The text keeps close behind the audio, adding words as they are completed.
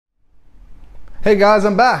Hey guys,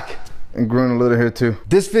 I'm back. And growing a little here too.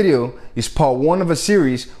 This video is part one of a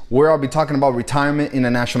series where I'll be talking about retirement in the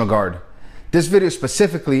National Guard. This video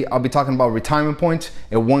specifically, I'll be talking about retirement points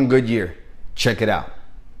in 1 good year. Check it out.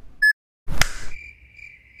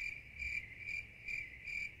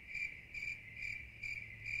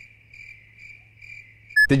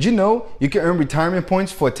 Did you know you can earn retirement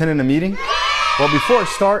points for attending a meeting? Well, before I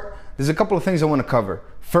start, there's a couple of things I want to cover.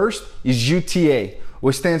 First is UTA,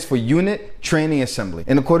 which stands for Unit Training Assembly.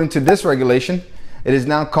 And according to this regulation, it is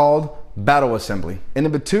now called Battle Assembly. And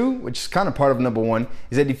number two, which is kind of part of number one,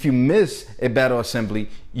 is that if you miss a battle assembly,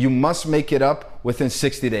 you must make it up within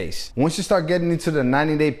 60 days. Once you start getting into the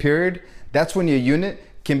 90-day period, that's when your unit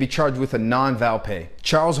can be charged with a non-val pay.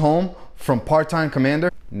 Charles Holm from Part-Time Commander,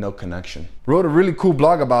 no connection, wrote a really cool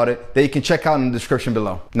blog about it that you can check out in the description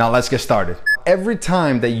below. Now let's get started. Every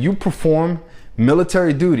time that you perform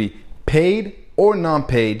military duty, paid or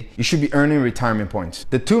non-paid, you should be earning retirement points.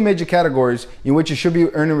 The two major categories in which you should be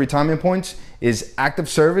earning retirement points is active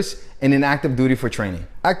service and inactive duty for training.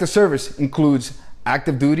 Active service includes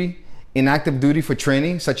active duty, inactive duty for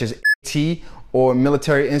training such as AT or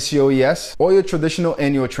military NCOES, or your traditional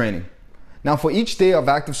annual training. Now for each day of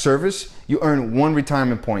active service, you earn 1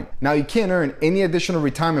 retirement point. Now you can't earn any additional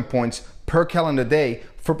retirement points per calendar day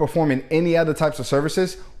for performing any other types of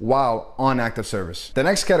services while on active service. The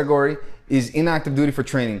next category is inactive duty for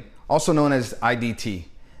training, also known as IDT.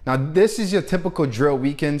 Now this is your typical drill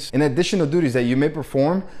weekends and additional duties that you may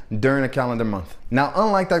perform during a calendar month. Now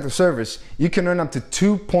unlike active service, you can earn up to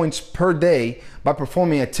 2 points per day by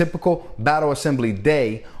performing a typical battle assembly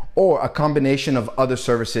day or a combination of other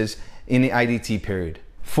services in the IDT period.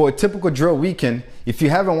 For a typical drill weekend, if you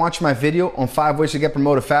haven't watched my video on 5 ways to get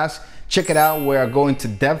promoted fast, check it out where I go into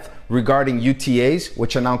depth regarding UTAs,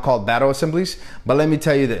 which are now called battle assemblies. But let me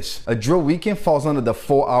tell you this, a drill weekend falls under the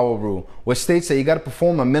 4-hour rule, which states that you gotta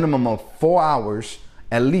perform a minimum of 4 hours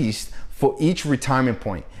at least for each retirement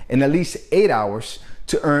point, and at least 8 hours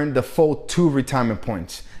to earn the full 2 retirement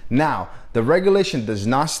points. Now, the regulation does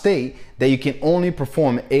not state that you can only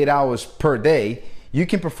perform 8 hours per day. You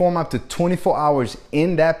can perform up to 24 hours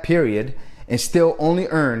in that period and still only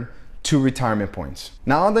earn 2 retirement points.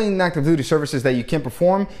 Now, other inactive duty services that you can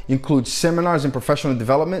perform include seminars and professional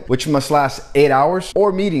development, which must last 8 hours,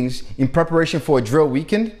 or meetings in preparation for a drill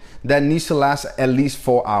weekend that needs to last at least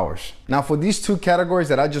 4 hours. Now, for these 2 categories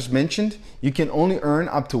that I just mentioned, you can only earn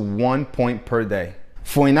up to 1 point per day.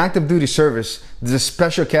 For inactive duty service, there's a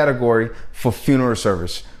special category for funeral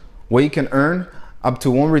service, where you can earn up to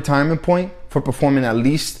 1 retirement point for performing at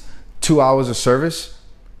least 2 hours of service,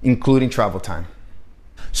 including travel time.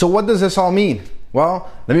 So what does this all mean? Well,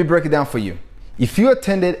 let me break it down for you. If you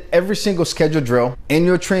attended every single scheduled drill in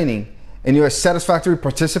your training and you're a satisfactory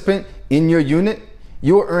participant in your unit,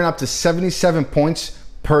 you will earn up to 77 points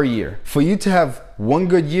per year. For you to have 1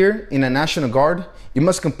 good year in the National Guard, you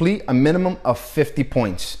must complete a minimum of 50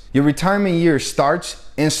 points. Your retirement year starts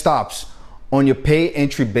and stops on your pay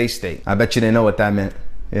entry base date. I bet you didn't know what that meant.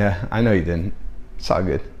 Yeah, I know you didn't. It's all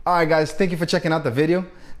good. All right, guys, thank you for checking out the video.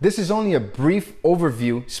 This is only a brief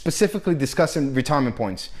overview specifically discussing retirement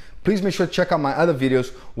points. Please make sure to check out my other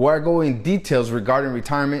videos where I go in details regarding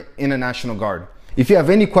retirement in the National Guard. If you have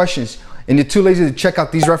any questions and you're too lazy to check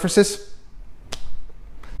out these references,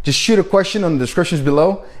 just shoot a question on the descriptions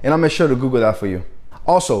below and I'll make sure to Google that for you.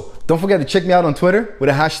 Also, don't forget to check me out on Twitter with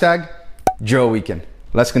the hashtag #DrillWeekend.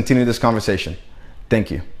 Let's continue this conversation. Thank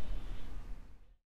you.